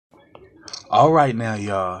All right now,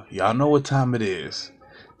 y'all. Y'all know what time it is.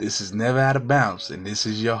 This is Never Out of Bounds, and this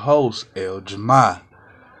is your host, El Jama.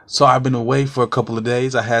 So I've been away for a couple of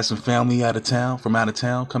days. I had some family from out of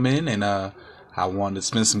town come in, and I wanted to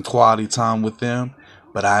spend some quality time with them.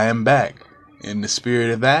 But I am back. In the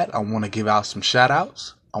spirit of that, I want to give out some shout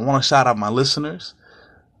outs. I want to shout out my listeners.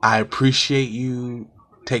 I appreciate you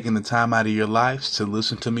taking the time out of your lives to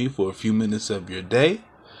listen to me for a few minutes of your day.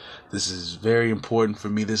 This is very important for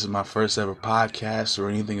me. This is my first ever podcast or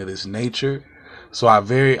anything of this nature. So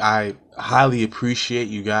I highly appreciate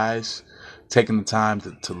you guys taking the time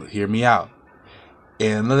to hear me out.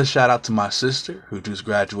 And another shout out to my sister who just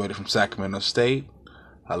graduated from Sacramento State.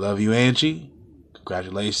 I love you, Angie.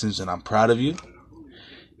 Congratulations, and I'm proud of you.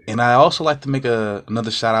 And I also like to make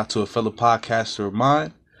another shout out to a fellow podcaster of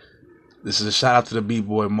mine. This is a shout out to the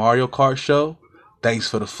B-Boy Mario Kart Show. Thanks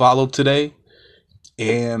for the follow today.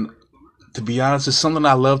 And to be honest, it's something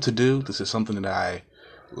I love to do. This is something that I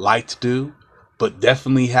like to do. But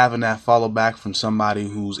definitely having that follow back from somebody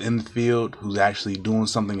who's in the field, who's actually doing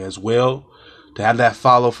something as well. To have that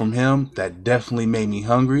follow from him, that definitely made me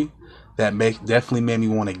hungry. Definitely made me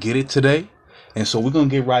want to get it today. And so we're going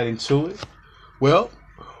to get right into it. Well,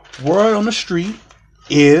 word on the street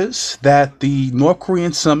is that the North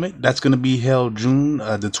Korean summit that's going to be held June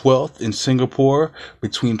the 12th in Singapore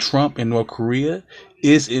between Trump and North Korea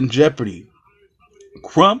is in jeopardy.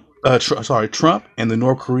 Trump and the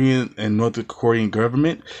North Korean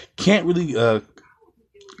government can't really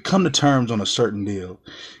come to terms on a certain deal.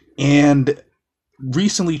 And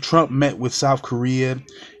recently, Trump met with South Korea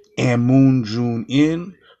and Moon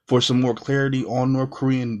Jae-in for some more clarity on North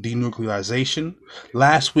Korean denuclearization.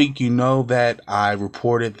 Last week, you know that I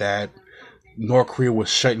reported that North Korea was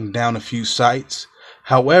shutting down a few sites.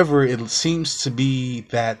 However, it seems to be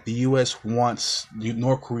that the U.S. wants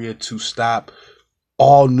North Korea to stop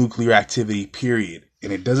all nuclear activity, period.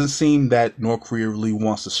 And it doesn't seem that North Korea really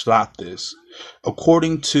wants to stop this.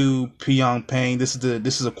 According to Pyongyang,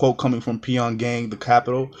 this is a quote coming from Pyongyang, the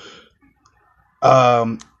capital.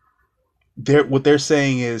 What they're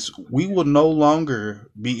saying is, we will no longer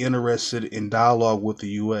be interested in dialogue with the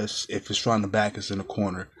U.S. if it's trying to back us in a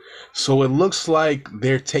corner. So it looks like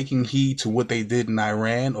they're taking heed to what they did in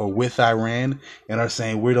Iran or with Iran and are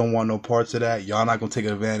saying, we don't want no parts of that. Y'all not going to take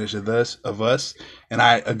advantage of us. And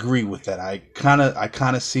I agree with that. I kind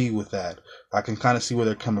of see with that. I can kind of see where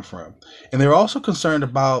they're coming from. And they're also concerned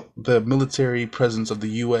about the military presence of the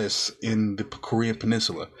U.S. in the Korean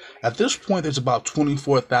Peninsula. At this point, there's about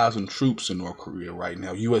 24,000 troops in North Korea right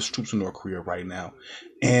now, U.S. troops in North Korea right now.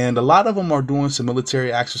 And a lot of them are doing some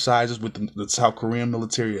military exercises with the South Korean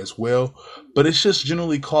military as well. But it's just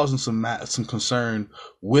generally causing some concern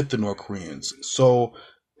with the North Koreans. So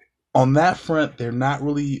on that front, they're not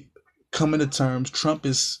really coming to terms. Trump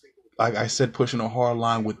is, like I said, pushing a hard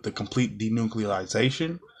line with the complete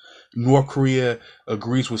denuclearization. North Korea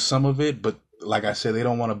agrees with some of it, but like I said, they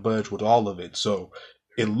don't want to budge with all of it. So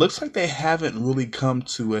it looks like they haven't really come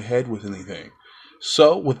to a head with anything.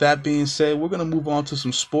 So with that being said, we're going to move on to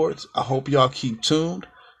some sports. I hope y'all keep tuned.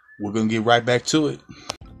 We're going to get right back to it.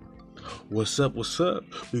 What's up?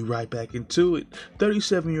 We right back into it.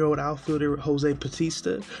 37-year-old outfielder Jose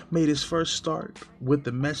Bautista made his first start with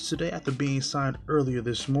the Mets today after being signed earlier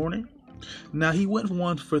this morning. Now, he went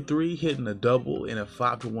 1 for 3, hitting a double in a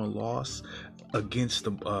 5-1 loss against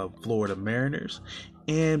the Florida Mariners.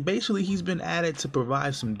 And basically, he's been added to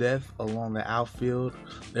provide some depth along the outfield.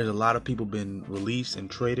 There's a lot of people been released and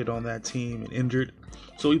traded on that team and injured.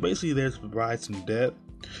 So he's basically there to provide some depth.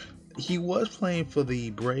 He was playing for the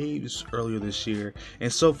Braves earlier this year,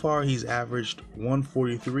 and so far he's averaged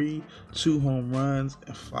 143, 2 home runs,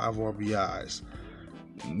 and 5 RBIs.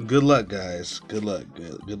 Good luck, guys. Good luck.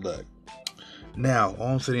 Now,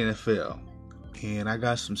 on to the NFL. And I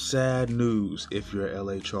got some sad news if you're an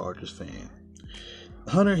LA Chargers fan.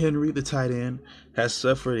 Hunter Henry, the tight end, has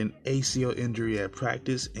suffered an ACL injury at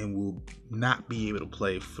practice and will not be able to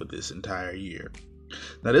play for this entire year.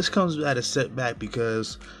 Now, this comes at a setback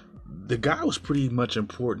because the guy was pretty much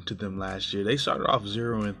important to them last year. They started off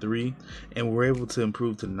 0-3 and were able to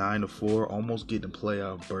improve to 9-4, almost getting a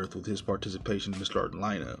playoff berth with his participation in the starting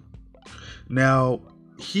lineup. Now,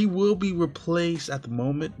 he will be replaced at the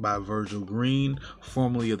moment by Virgil Green,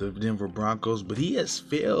 formerly of the Denver Broncos, but he has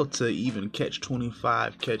failed to even catch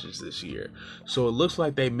 25 catches this year. So it looks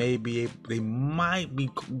like they might be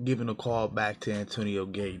giving a call back to Antonio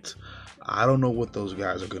Gates. I don't know what those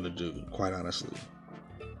guys are going to do, quite honestly.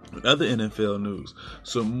 Other NFL news.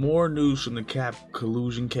 Some more news from the Cap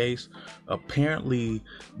collusion case. Apparently,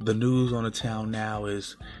 the news on the town now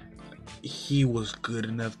is he was good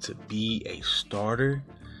enough to be a starter.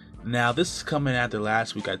 Now, this is coming after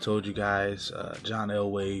last week. I told you guys John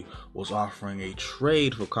Elway was offering a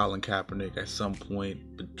trade for Colin Kaepernick at some point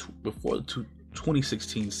before the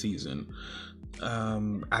 2016 season.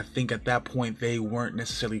 I think at that point they weren't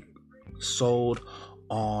necessarily sold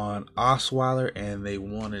on Osweiler, and they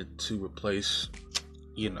wanted to replace,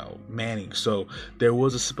 Manning. So there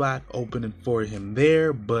was a spot opening for him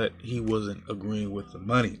there, but he wasn't agreeing with the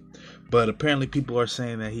money. But apparently people are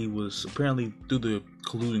saying that he was, apparently through the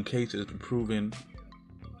colluding cases, proven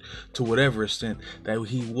to whatever extent that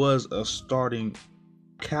he was a starting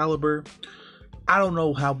caliber. I don't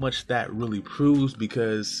know how much that really proves,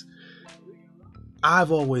 because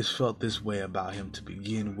I've always felt this way about him to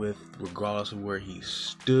begin with, regardless of where he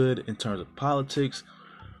stood in terms of politics.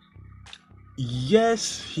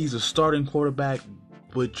 Yes, he's a starting quarterback,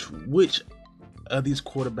 which of these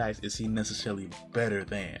quarterbacks is he necessarily better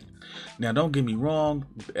than? Now, don't get me wrong,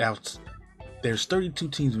 there's 32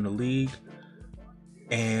 teams in the league,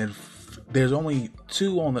 and there's only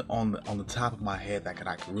two on the top of my head that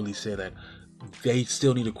I could really say that they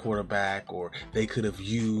still need a quarterback, or they could have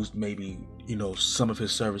used maybe, some of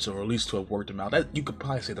his service, or at least to have worked him out. That you could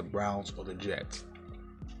probably say the Browns or the Jets.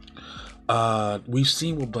 We've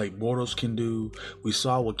seen what Blake Bortles can do. We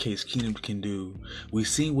saw what Case Keenum can do. We've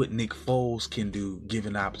seen what Nick Foles can do,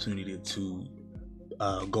 given the opportunity to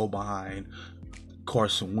go behind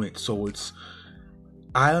Carson Wentz. So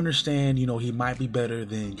I understand, he might be better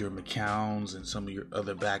than your McCowns and some of your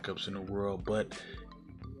other backups in the world, but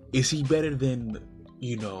is he better than,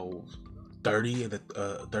 30 of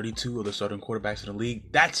the 32 of the starting quarterbacks in the league?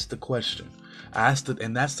 That's the question.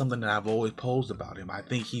 And that's something that I've always posed about him. I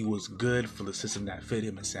think he was good for the system that fit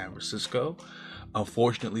him in San Francisco.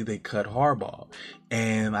 Unfortunately, they cut Harbaugh.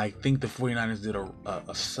 And I think the 49ers did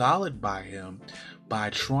a solid by him by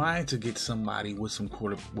trying to get somebody with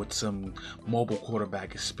some mobile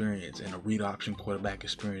quarterback experience and a read option quarterback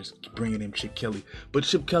experience, bringing in Chip Kelly. But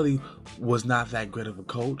Chip Kelly was not that great of a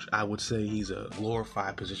coach. I would say he's a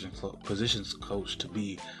glorified positions coach, to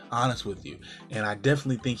be honest with you. And I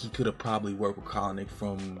definitely think he could have probably worked with Kalanick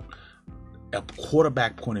from a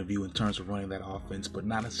quarterback point of view in terms of running that offense, but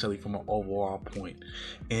not necessarily from an overall point.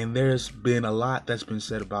 And there's been a lot that's been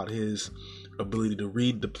said about his ability to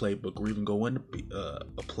read the playbook or even go into a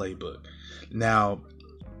playbook. Now,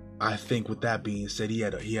 I think with that being said, he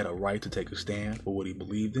had a right to take a stand for what he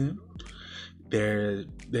believed in. There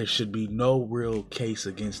should be no real case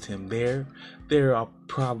against him there. There are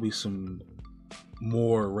probably some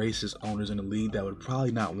more racist owners in the league that would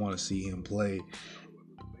probably not want to see him play.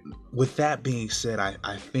 With that being said,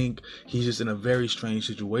 I think he's just in a very strange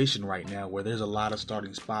situation right now, where there's a lot of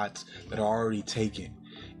starting spots that are already taken,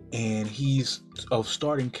 and he's of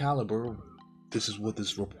starting caliber. This is what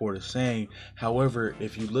this report is saying. However,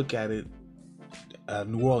 if you look at it,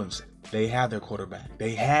 New Orleans, they had their quarterback.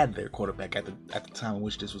 They had their quarterback at the time in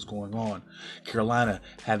which this was going on. Carolina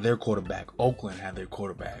had their quarterback. Oakland had their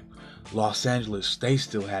quarterback. Los Angeles, they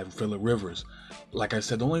still had Phillip Rivers. Like I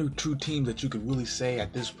said, the only true team that you could really say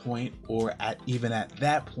at this point, or even at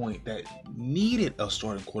that point, that needed a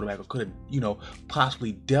starting quarterback, or could have,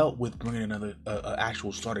 possibly dealt with bringing another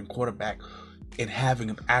actual starting quarterback and having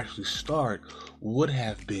him actually start, would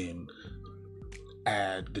have been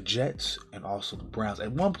the Jets and also the Browns.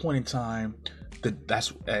 At one point in time,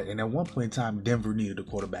 Denver needed a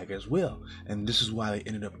quarterback as well, and this is why they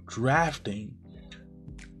ended up drafting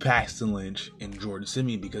Paxton Lynch and Jordan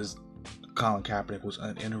Simeon, because Colin Kaepernick was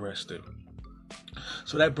uninterested.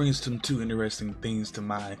 So that brings some two interesting things to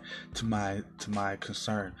my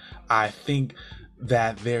concern. I think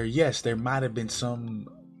that there might have been some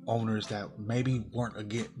owners that maybe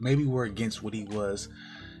were against what he was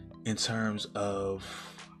in terms of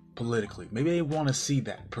politically. Maybe they want to see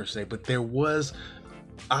that per se, but there was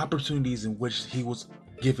opportunities in which he was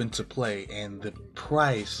given to play, and the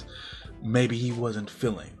price maybe he wasn't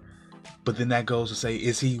filling. But then that goes to say,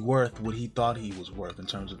 is he worth what he thought he was worth in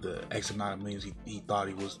terms of the X amount of millions he thought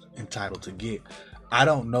he was entitled to get? I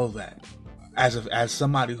don't know that. As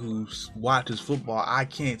somebody who watches football, I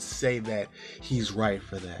can't say that he's right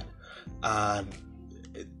for that.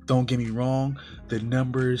 Don't get me wrong, the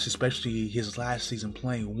numbers, especially his last season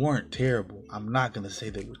playing, weren't terrible. I'm not going to say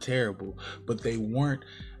they were terrible, but they weren't.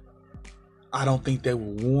 I don't think they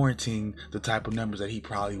were warranting the type of numbers that he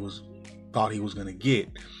probably thought he was going to get.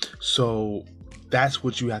 So that's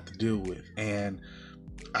what you have to deal with. And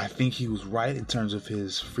I think he was right in terms of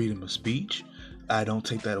his freedom of speech. I don't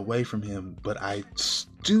take that away from him, but I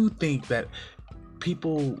do think that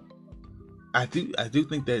I do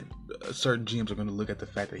think that certain GMs are going to look at the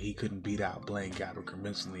fact that he couldn't beat out Blaine Gabbert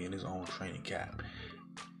convincingly in his own training camp.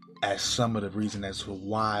 as some of the reason as to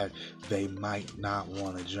why they might not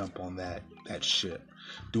want to jump on that ship.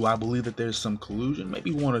 Do I believe that there's some collusion?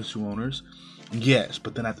 Maybe one or two owners. Yes,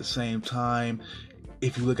 but then at the same time,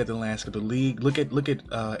 if you look at the landscape of the league, look at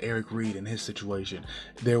Eric Reed and his situation.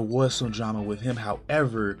 There was some drama with him.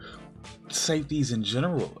 However, safeties in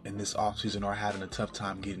general in this offseason are having a tough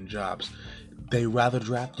time getting jobs. They rather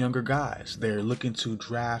draft younger guys. They're looking to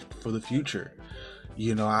draft for the future.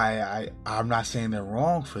 You know, I'm not saying they're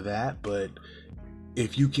wrong for that, but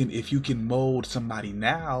if you can mold somebody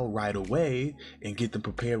now right away and get them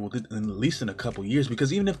prepared with it at least in a couple years,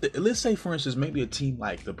 because even if let's say for instance maybe a team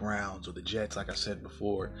like the Browns or the Jets, like I said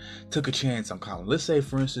before, took a chance on Colin. Let's say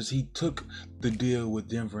for instance he took the deal with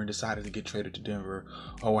Denver and decided to get traded to Denver,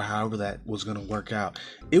 or however that was going to work out.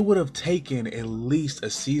 It would have taken at least a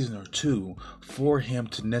season or two for him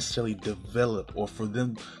to necessarily develop, or for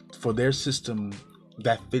their system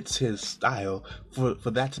that fits his style, for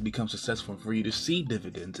that to become successful, and for you to see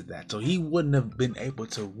dividends of that. So he wouldn't have been able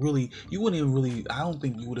to I don't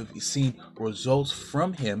think you would have seen results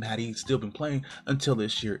from him had he still been playing until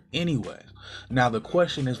this year anyway. Now the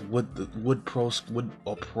question is, would a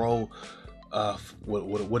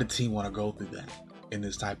team want to go through that in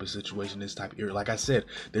this type of situation, this type of era? Like I said,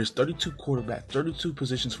 there's 32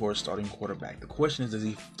 positions for a starting quarterback. The question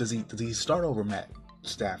is, does he start over Matt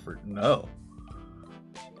Stafford? No,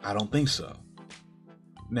 I don't think so.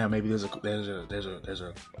 Now maybe there's a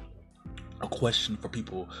question for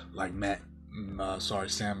people like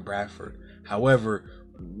Sam Bradford. However,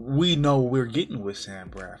 we know we're getting with Sam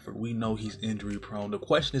Bradford. We know he's injury prone. The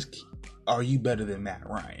question is, are you better than Matt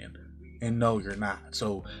Ryan? And no, you're not.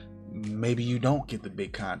 So maybe you don't get the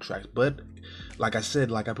big contracts. But like I said,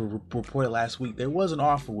 like I reported last week, there was an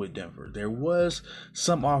offer with Denver. There was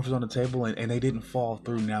some offers on the table, and they didn't fall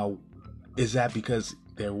through. Now, is that because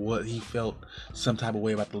he felt some type of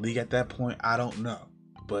way about the league at that point? I don't know.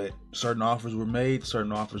 But certain offers were made,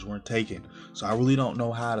 certain offers weren't taken. So I really don't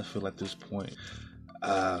know how to feel at this point.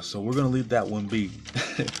 So we're going to leave that one be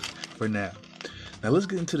for now. Now let's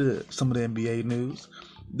get into some of the NBA news.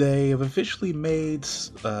 They have officially made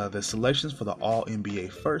the selections for the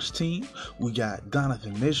All-NBA First Team. We got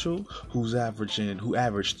Donovan Mitchell, who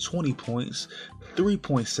averaged 20 points,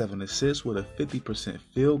 3.7 assists with a 50%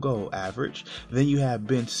 field goal average. Then you have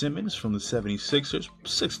Ben Simmons from the 76ers,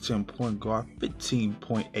 6'10" point guard,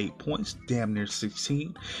 15.8 points, damn near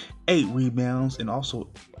 16, 8 rebounds, and also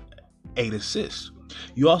 8 assists.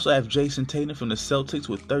 You also have Jason Tatum from the Celtics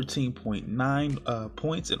with 13.9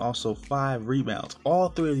 points and also 5 rebounds. All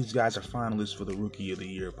three of these guys are finalists for the Rookie of the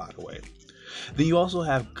Year, by the way. Then you also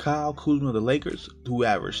have Kyle Kuzma of the Lakers, who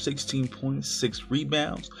averaged 16 points, 6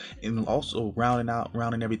 rebounds, and also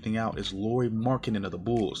rounding everything out is Lauri Markkanen of the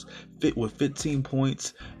Bulls, with 15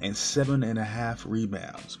 points and 7.5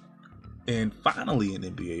 rebounds. And finally, in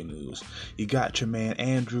NBA news, you got your man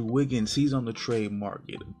Andrew Wiggins. He's on the trade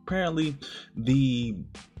market. Apparently, the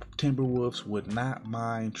Timberwolves would not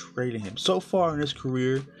mind trading him. So far in his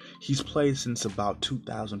career, he's played since about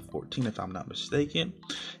 2014, if I'm not mistaken.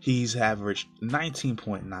 He's averaged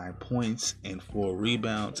 19.9 points and 4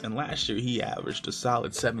 rebounds. And last year, he averaged a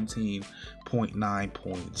solid 17.9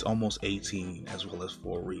 points, almost 18, as well as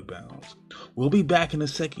 4 rebounds. We'll be back in a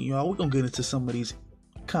second, y'all. We're going to get into some of these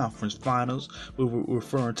conference finals. We're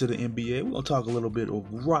referring to the NBA. We're going to talk a little bit of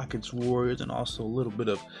Rockets, Warriors, and also a little bit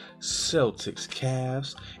of Celtics,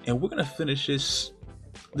 Cavs. And we're going to finish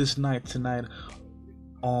this night tonight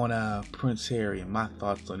on Prince Harry and my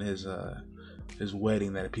thoughts on his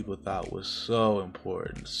wedding that people thought was so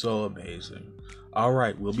important, so amazing. All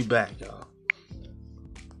right, we'll be back, y'all.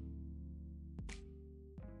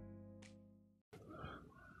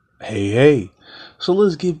 Hey. So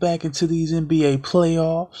let's get back into these NBA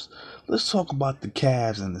playoffs. Let's talk about the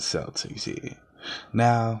Cavs and the Celtics here.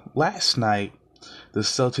 Now, last night, the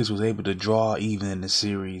Celtics was able to draw even in the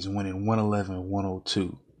series, winning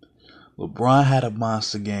 111-102. LeBron had a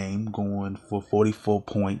monster game going for 44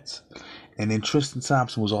 points. And then Tristan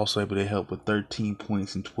Thompson was also able to help with 13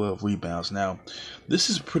 points and 12 rebounds. Now, this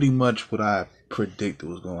is pretty much what I predicted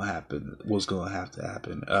was going to have to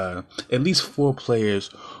happen. At least 4 players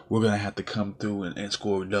were going to have to come through and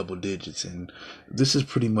score double digits. And this is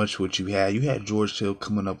pretty much what you had. You had George Hill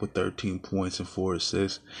coming up with 13 points and 4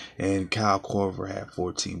 assists. And Kyle Korver had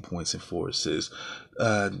 14 points and 4 assists.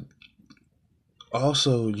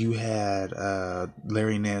 Also, you had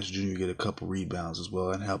Larry Nance Jr. get a couple rebounds as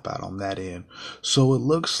well and help out on that end. So it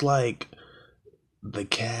looks like the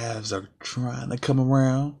Cavs are trying to come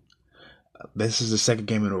around. This is the second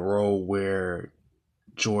game in a row where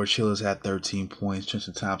George Hill has had 13 points.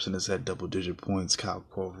 Tristan Thompson has had double-digit points. Kyle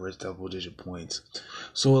Korver has double-digit points.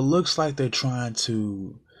 So it looks like they're trying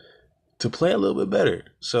to play a little bit better.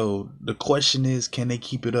 So the question is, can they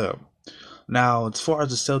keep it up? Now, as far as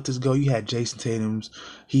the Celtics go, you had Jason Tatum's.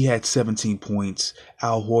 He had 17 points.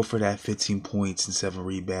 Al Horford had 15 points and 7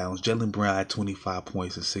 rebounds. Jaylen Brown had 25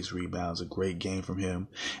 points and 6 rebounds. A great game from him.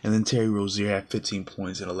 And then Terry Rozier had 15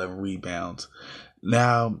 points and 11 rebounds.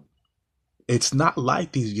 Now, it's not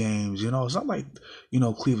like these games, it's not like,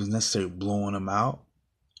 Cleveland's necessarily blowing them out.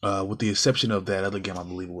 With the exception of that other game, I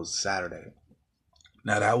believe it was Saturday.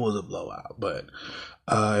 Now, that was a blowout. But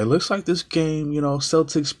it looks like this game,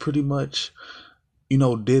 Celtics pretty much,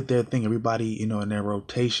 did their thing. Everybody, in their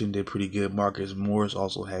rotation did pretty good. Marcus Morris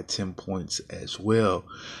also had 10 points as well.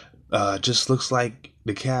 Just looks like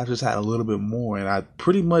the Cavs just had a little bit more. And I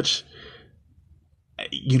pretty much,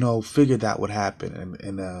 figured that would happen.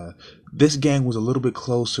 And this game was a little bit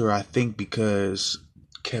closer, I think, because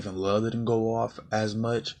Kevin Love didn't go off as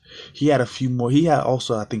much. He had a few more. He had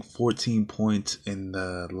also, I think, 14 points in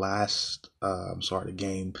the the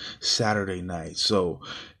game Saturday night. So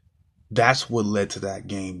that's what led to that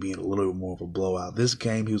game being a little bit more of a blowout. This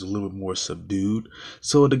game, he was a little bit more subdued.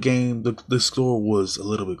 So the score was a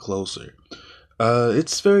little bit closer.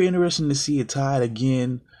 It's very interesting to see it tied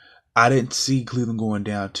again. I didn't see Cleveland going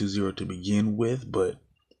down 2-0 to begin with, but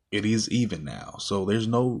it is even now. So there's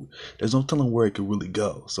no telling where it could really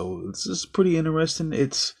go. So it's just pretty interesting.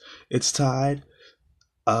 It's tied.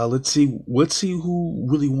 Let's see who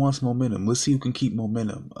really wants momentum. Let's see who can keep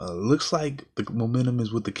momentum. Looks like the momentum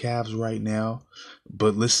is with the Cavs right now,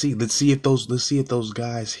 but let's see if those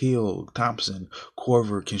guys, Hill, Thompson,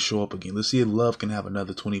 Korver, can show up again. Let's see if Love can have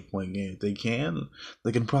another 20-point game. If they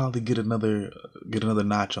can probably get another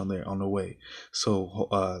notch on their way.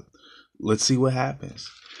 So let's see what happens.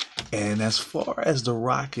 And as far as the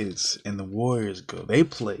Rockets and the Warriors go, they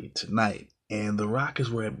played tonight. And the Rockets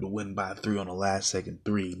were able to win by 3 on the last second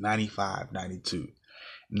 3, 95-92.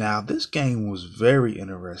 Now, this game was very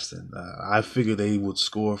interesting. I figured they would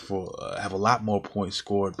have a lot more points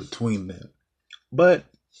scored between them. But,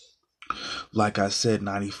 like I said,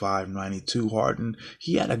 95-92. Harden,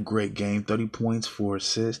 he had a great game, 30 points, 4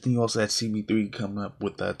 assists. And he also had CB3 coming up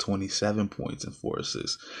with 27 points and 4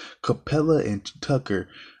 assists. Capella and Tucker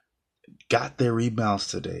got their rebounds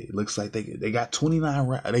today. It looks like they got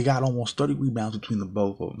 29. They got almost 30 rebounds between the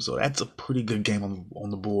both of them. So that's a pretty good game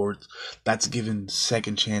on the boards. That's giving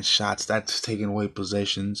second chance shots. That's taking away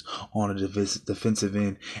possessions on a defensive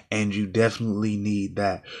end, and you definitely need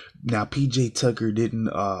that. Now, PJ Tucker didn't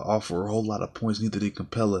offer a whole lot of points. Neither did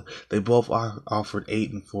Capella. They both offered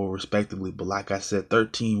 8 and 4 respectively. But like I said,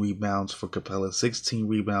 13 rebounds for Capella, 16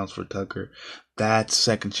 rebounds for Tucker. That's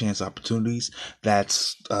second chance opportunities.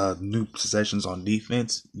 That's new possessions on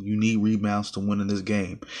defense. You need rebounds to win in this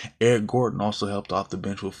game. Eric Gordon also helped off the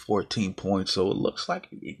bench with 14 points. So it looks like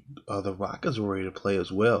the Rockets were ready to play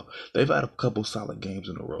as well. They've had a couple solid games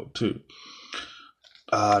in a row too.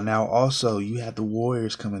 Now also you had the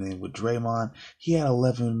Warriors coming in with Draymond. He had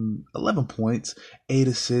 11 points, 8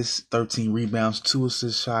 assists, 13 rebounds, 2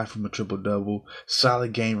 assists shy from a triple-double.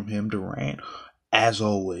 Solid game from him. Durant, as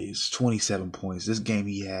always, 27 points. This game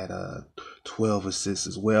he had 12 assists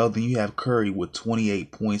as well. Then you have Curry with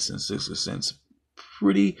 28 points and 6 assists.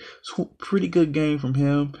 Pretty good game from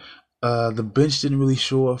him. The bench didn't really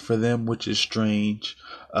show up for them, which is strange.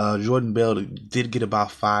 Jordan Bell did get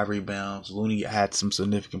about 5 rebounds. Looney had some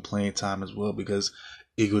significant playing time as well because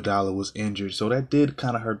Iguodala was injured. So that did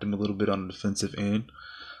kind of hurt them a little bit on the defensive end.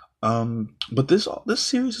 But this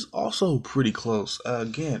series is also pretty close.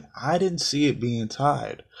 Again, I didn't see it being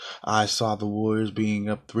tied. I saw the Warriors being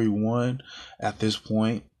up 3-1 at this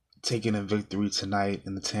point, taking a victory tonight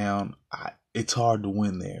in the town. It's hard to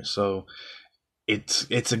win there. So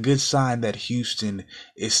it's a good sign that Houston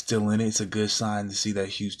is still in it. It's a good sign to see that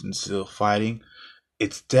Houston's still fighting.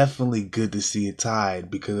 It's definitely good to see it tied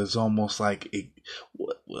because it's almost like it.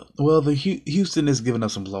 Well, Houston is giving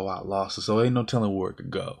us some blowout losses, so ain't no telling where it could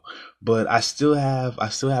go. But I still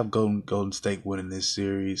have Golden State winning this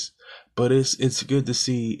series. But it's good to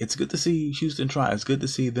see. It's good to see Houston try. It's good to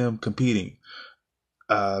see them competing.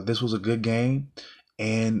 This was a good game,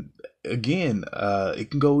 and again, it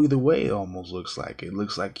can go either way. It almost looks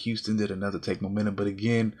like Houston did enough to take momentum, but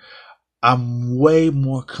again, I'm way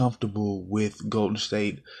more comfortable with Golden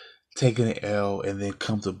State taking an L and then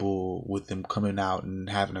comfortable with them coming out and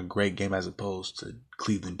having a great game as opposed to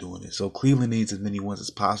Cleveland doing it. So Cleveland needs as many wins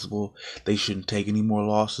as possible. They shouldn't take any more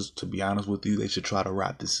losses, to be honest with you. They should try to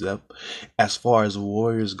wrap this up. As far as the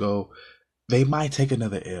Warriors go, they might take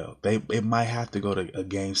another L. It might have to go to a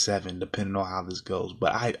game 7 depending on how this goes.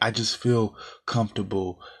 But I just feel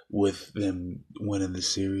comfortable with them winning the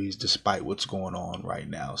series despite what's going on right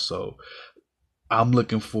now. So I'm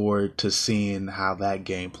looking forward to seeing how that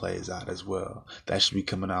game plays out as well. That should be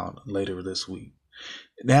coming out later this week.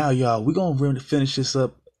 Now, y'all, we're gonna finish this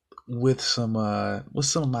up with some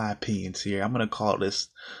of my opinions here. I'm gonna call this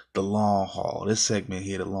the long haul. This segment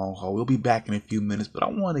here, the long haul. We'll be back in a few minutes, but I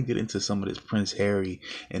want to get into some of this Prince Harry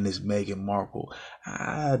and this Meghan Markle.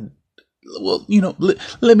 Well,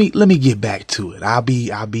 let me get back to it. I'll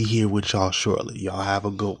be here with y'all shortly. Y'all have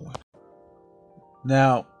a good one.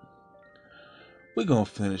 Now, we're gonna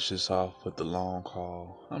finish this off with the long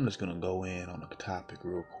haul. I'm just gonna go in on a topic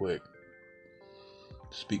real quick.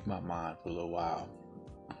 Speak my mind for a little while.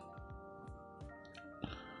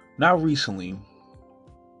 Now, recently,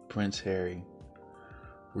 Prince Harry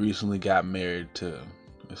recently got married to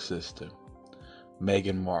his sister,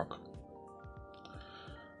 Meghan Markle.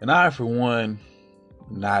 And I, for one,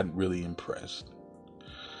 not really impressed.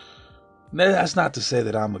 That's not to say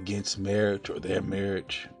that I'm against marriage or their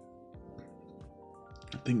marriage.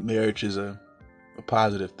 I think marriage is a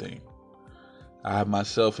positive thing. I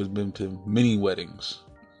myself have been to many weddings.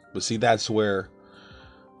 But see, that's where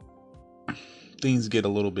things get a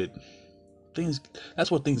little bit, that's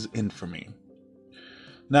where things end for me.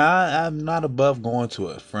 Now, I'm not above going to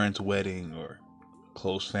a friend's wedding or a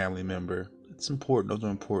close family member. It's important. Those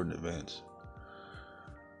are important events.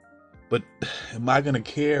 But am I going to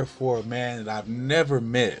care for a man that I've never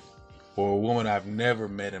met or a woman I've never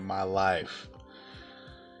met in my life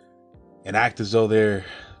and act as though their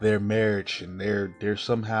marriage and their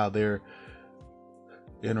somehow their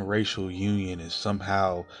interracial union is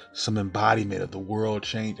somehow some embodiment of the world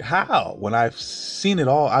change? How? When I've seen it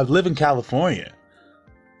all. I live in California.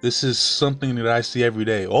 This is something that I see every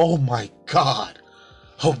day. Oh my God.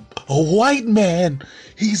 A white man,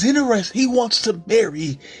 he's interested. He wants to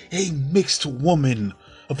marry a mixed woman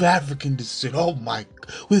of African descent. Oh my,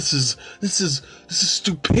 this is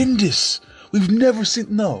stupendous. We've never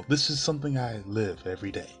seen. No, this is something I live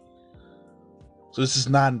every day. So this is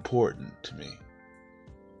not important to me.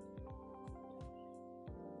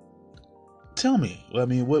 Tell me, I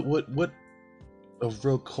mean, what of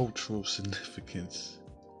real cultural significance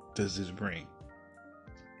does this bring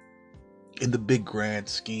in the big grand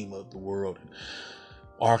scheme of the world and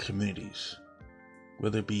our communities,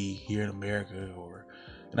 whether it be here in America or,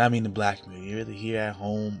 and I mean the black community, whether here at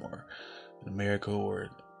home or in America or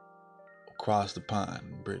across the pond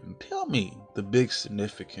in Britain? Tell me the big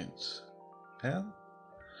significance, yeah?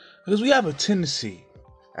 Because we have a tendency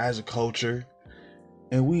as a culture,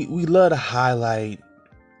 and we love to highlight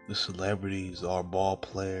the celebrities, our ball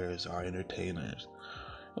players, our entertainers.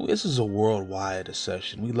 This is a worldwide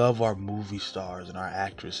session. We love our movie stars and our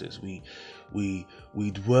actresses. We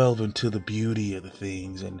delve into the beauty of the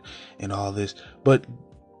things and all this. But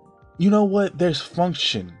you know what? There's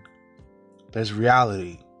function. There's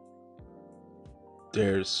reality.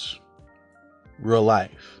 There's real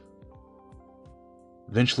life.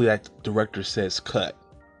 Eventually that director says cut.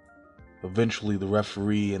 Eventually the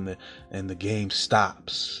referee and the game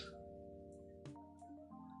stops.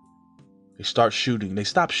 They start shooting. They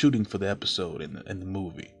stop shooting for the episode in the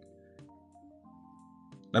movie.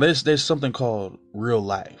 Now there's something called real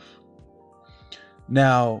life.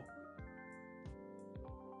 Now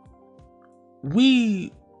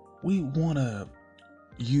we want to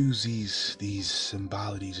use these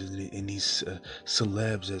symbologies and these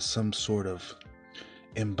celebs as some sort of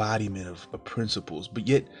embodiment of principles, but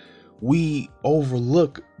yet we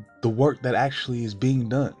overlook the work that actually is being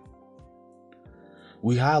done.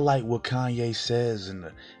 We highlight what Kanye says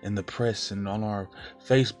in the press and on our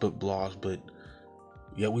Facebook blogs, but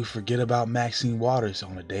yet we forget about Maxine Waters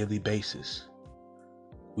on a daily basis.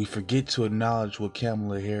 We forget to acknowledge what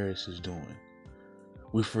Kamala Harris is doing.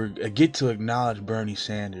 We forget to acknowledge Bernie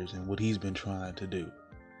Sanders and what he's been trying to do.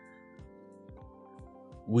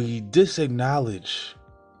 We disacknowledge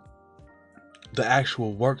the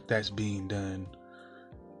actual work that's being done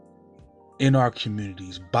in our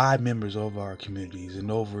communities by members of our communities in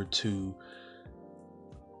order to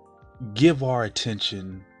give our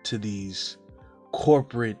attention to these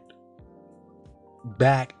corporate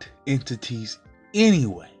backed entities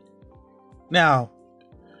anyway. Now,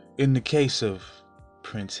 in the case of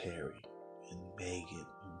Prince Harry and Meghan,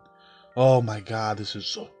 oh my God, this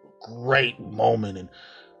is a great moment. And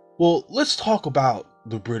well, let's talk about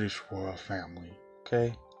the British royal family,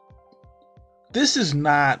 okay? This is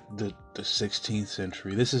not the 16th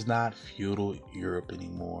century. This is not feudal Europe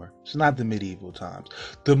anymore. It's not the medieval times.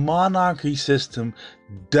 The monarchy system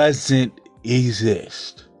doesn't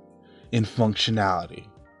exist in functionality.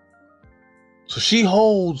 So she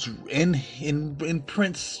holds in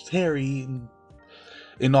Prince Harry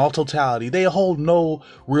in all totality, they hold no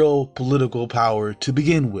real political power to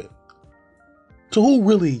begin with. So who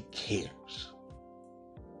really cares?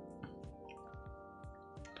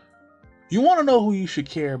 You want to know who you should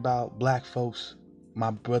care about, black folks,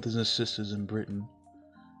 my brothers and sisters in Britain?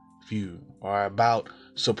 If you are about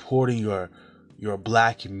supporting your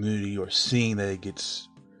black community or seeing that it gets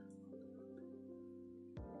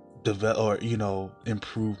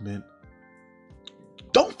improvement,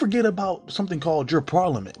 don't forget about something called your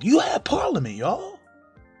parliament. You have parliament, y'all.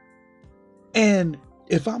 And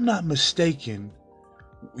if I'm not mistaken,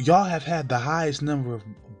 y'all have had the highest number of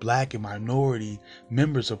black and minority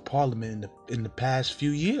members of parliament in the past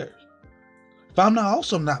few years. If I'm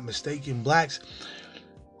not mistaken, blacks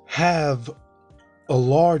have a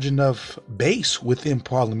large enough base within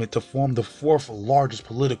parliament to form the fourth largest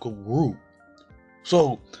political group.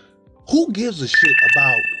 So who gives a shit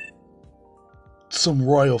about some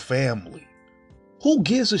royal family? Who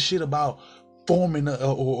gives a shit about forming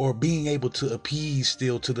or being able to appease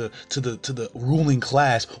still to the ruling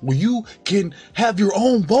class when you can have your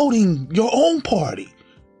own voting, your own party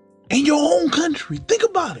in your own country? Think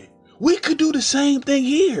about it. We could do the same thing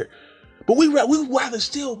here, but we rather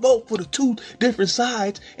still vote for the two different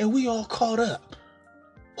sides, and we all caught up.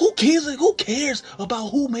 Who cares about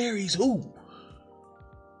who marries who?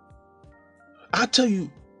 I tell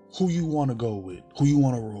you who you want to go with, who you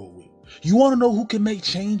want to roll with. You want to know who can make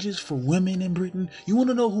changes for women in Britain? You want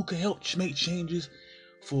to know who can help make changes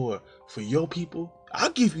for your people? I'll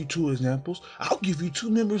give you two examples. I'll give you two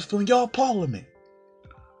members from y'all parliament.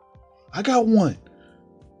 I got one.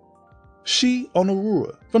 She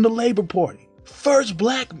Onorua from the Labour Party. First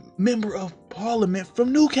black member of parliament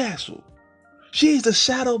from Newcastle. She is the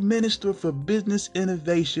Shadow Minister for Business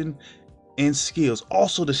Innovation and Skills.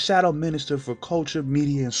 Also the Shadow Minister for Culture,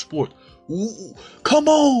 Media, and Sport. Ooh, come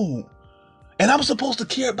on! And I'm supposed to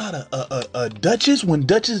care about a duchess when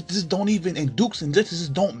duchesses don't even, and dukes and duchesses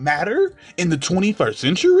don't matter in the 21st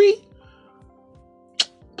century?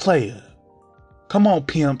 Player. Come on,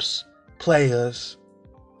 pimps. Players.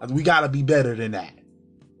 We gotta be better than that.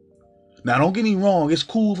 Now, don't get me wrong. It's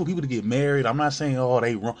cool for people to get married. I'm not saying, oh,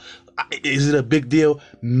 they wrong. Is it a big deal?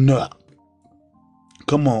 No.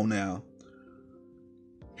 Come on now.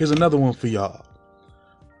 Here's another one for y'all.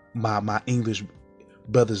 My English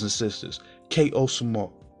brothers and sisters. Kate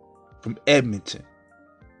Osimo from Edmonton.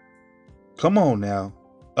 Come on now.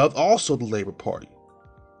 Also the Labour Party.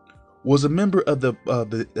 Was a member of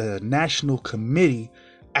the National Committee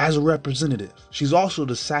as a representative. She's also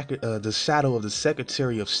the shadow of the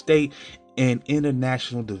Secretary of State and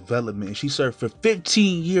International Development. And she served for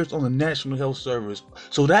 15 years on the National Health Service.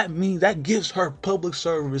 So that means that gives her public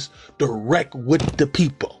service direct with the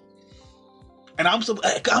people. And I'm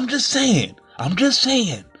just saying,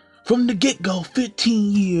 from the get-go,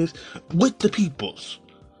 15 years with the peoples.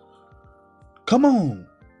 Come on.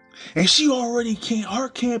 And she already her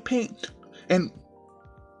campaign, and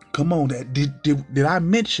come on, did I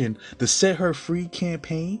mention the Set Her Free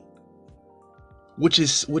campaign? Which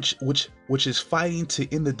is fighting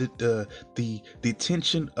to end the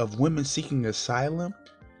detention of women seeking asylum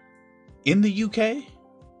in the UK?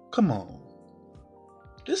 Come on.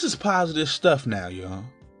 This is positive stuff now, y'all.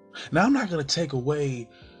 Now, I'm not going to take away,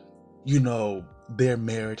 their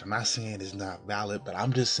marriage. I'm not saying it's not valid, but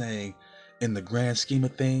I'm just saying, in the grand scheme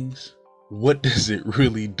of things, what does it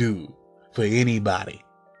really do for anybody?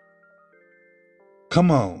 Come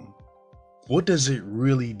on. What does it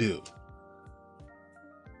really do?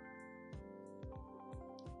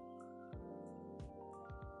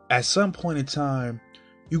 At some point in time,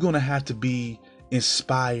 you're going to have to be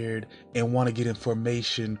inspired and want to get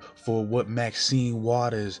information for what Maxine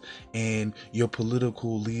Waters and your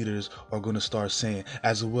political leaders are going to start saying,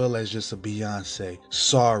 as well as just a Beyonce.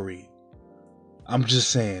 Sorry. I'm just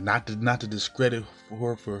saying, not to discredit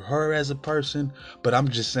for her as a person, but I'm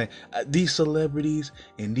just saying, these celebrities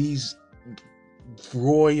and these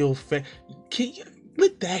royal can you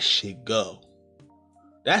let that shit go?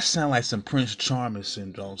 That sound like some Prince Charming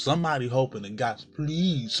syndrome. Somebody hoping to God,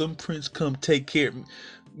 please, some prince come take care of me.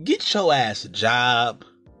 Get your ass a job,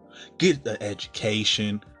 get an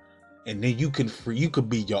education, and then you could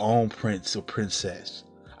be your own prince or princess.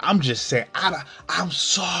 I'm just saying, I'm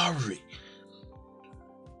sorry.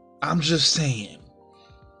 I'm just saying.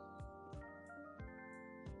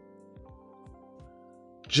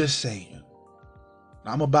 Just saying.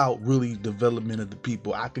 I'm about really development of the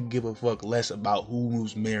people. I could give a fuck less about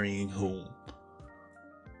who's marrying whom.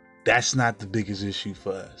 That's not the biggest issue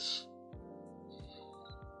for us.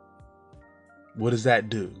 What does that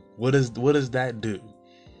do? What does that do?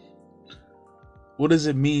 What does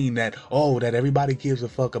it mean that that everybody gives a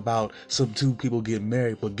fuck about some two people getting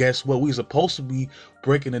married? But guess what? We supposed to be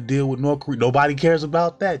breaking a deal with North Korea. Nobody cares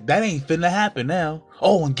about that. That ain't finna happen now.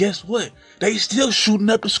 Oh, and guess what? They still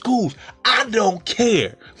shooting up the schools. I don't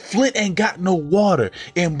care. Flint ain't got no water,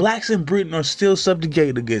 and blacks in Britain are still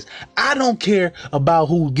subjugated against. I don't care about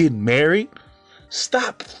who's getting married.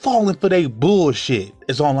 Stop falling for they bullshit.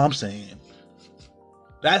 Is all I'm saying.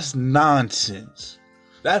 That's nonsense.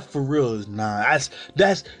 That for real is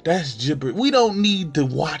that's gibberish. We don't need to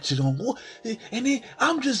watch it on. And then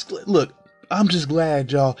I'm just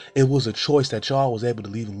glad y'all. It was a choice that y'all was able to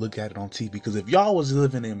leave and look at it on TV. Because if y'all was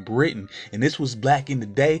living in Britain and this was back in the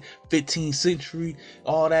day, 15th century,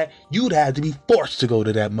 all that, you'd have to be forced to go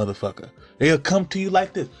to that motherfucker. They'll come to you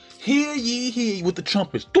like this: "Hear ye with the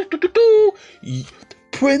trumpets. Do, do, do, do.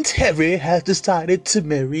 Prince Harry has decided to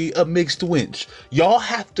marry a mixed wench. Y'all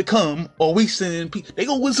have to come, or we send people. They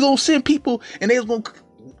gonna send people, and they gonna."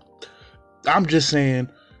 I'm just saying,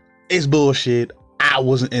 it's bullshit. I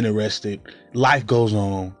wasn't interested. Life goes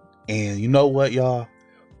on, and you know what, y'all?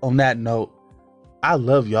 On that note, I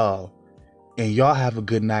love y'all, and y'all have a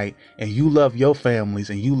good night, and you love your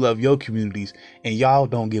families, and you love your communities, and y'all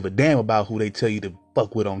don't give a damn about who they tell you to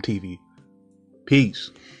fuck with on TV.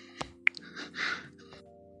 Peace.